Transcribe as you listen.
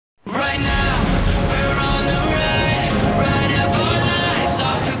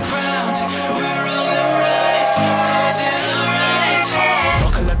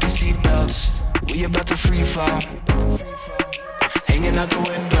fall, hanging out the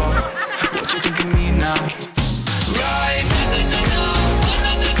window. What you think of me now? Right.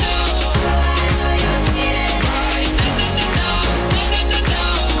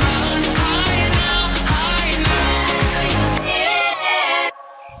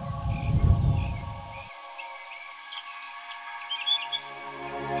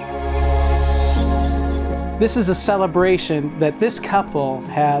 This is a celebration that this couple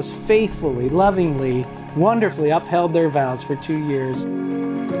has faithfully, lovingly, wonderfully upheld their vows for 2 years.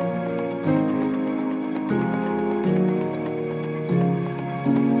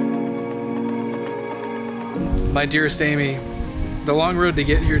 My dearest Amy, the long road to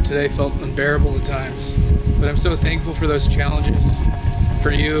get here today felt unbearable at times, but I'm so thankful for those challenges,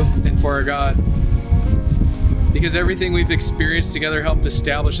 for you and for our God. Because everything we've experienced together helped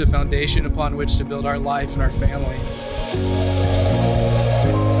establish a foundation upon which to build our life and our family.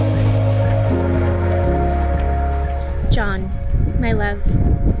 John, my love,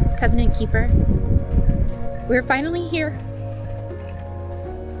 covenant keeper, we're finally here.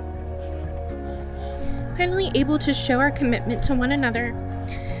 Finally able to show our commitment to one another,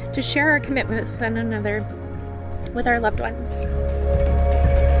 to share our commitment with one another, with our loved ones.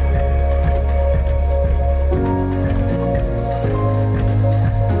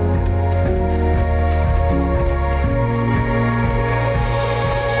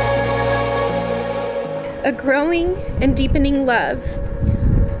 A growing and deepening love,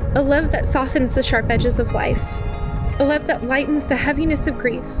 a love that softens the sharp edges of life, a love that lightens the heaviness of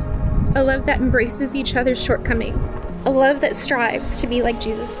grief, a love that embraces each other's shortcomings, a love that strives to be like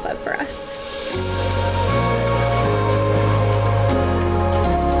Jesus' love for us.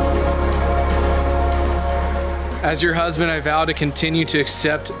 As your husband, I vow to continue to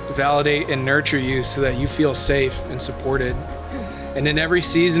accept, validate, and nurture you so that you feel safe and supported. And in every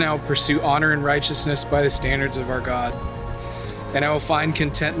season, I will pursue honor and righteousness by the standards of our God. And I will find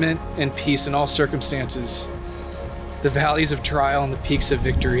contentment and peace in all circumstances, the valleys of trial and the peaks of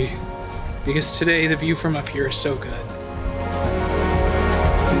victory. Because today, the view from up here is so good.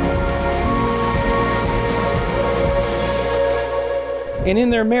 And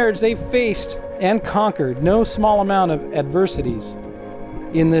in their marriage, they faced and conquered no small amount of adversities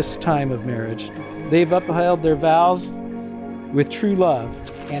in this time of marriage. They've upheld their vows with true love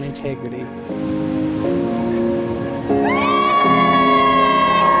and integrity.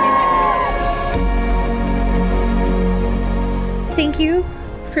 Thank you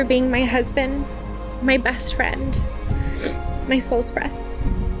for being my husband, my best friend, my soul's breath.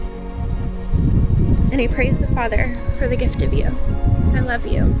 And I praise the Father for the gift of you. I love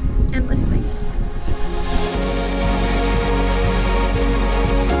you endlessly.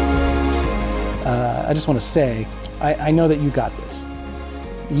 I just want to say, I know that you got this.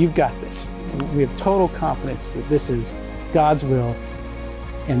 You've got this. We have total confidence that this is God's will,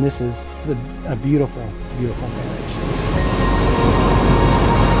 and this is a beautiful, beautiful marriage.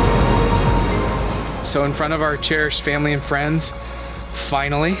 So in front of our cherished family and friends,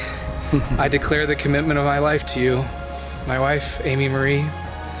 finally, I declare the commitment of my life to you, my wife, Amy Marie.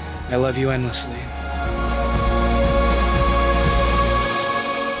 I love you endlessly.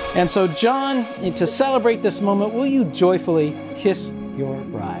 And so, John, to celebrate this moment, will you joyfully kiss your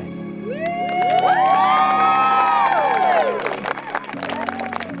bride?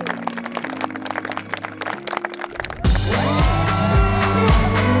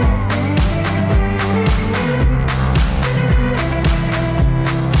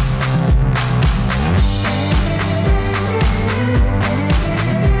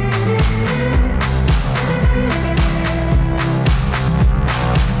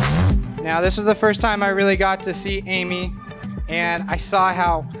 Now, this was the first time I really got to see Amy, and I saw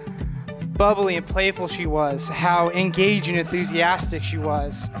how bubbly and playful she was, how engaged and enthusiastic she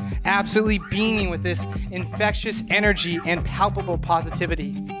was, absolutely beaming with this infectious energy and palpable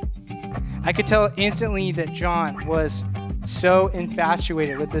positivity. I could tell instantly that John was so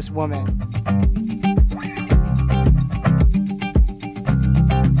infatuated with this woman.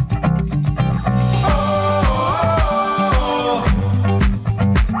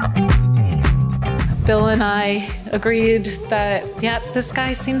 Bill and I agreed that, yeah, this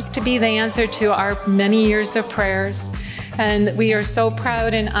guy seems to be the answer to our many years of prayers. And we are so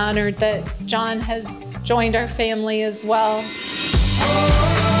proud and honored that John has joined our family as well.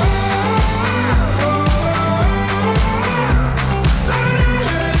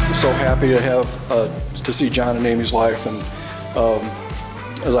 I'm so happy to have to see John and Amy's life, and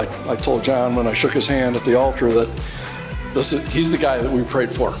as I told John when I shook his hand at the altar, that he's the guy that we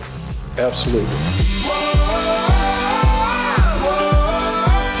prayed for. Absolutely.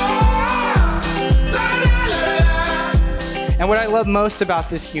 And what I love most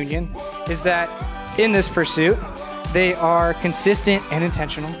about this union is that in this pursuit, they are consistent and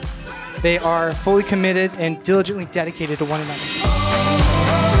intentional. They are fully committed and diligently dedicated to one another.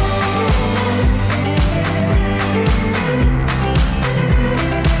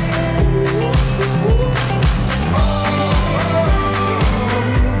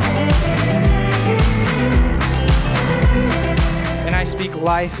 And I speak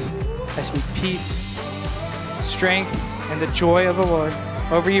life, I speak peace, strength, and the joy of the Lord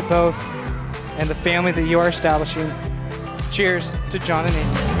over you both and the family that you are establishing. Cheers to John and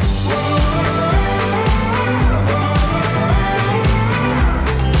Amy.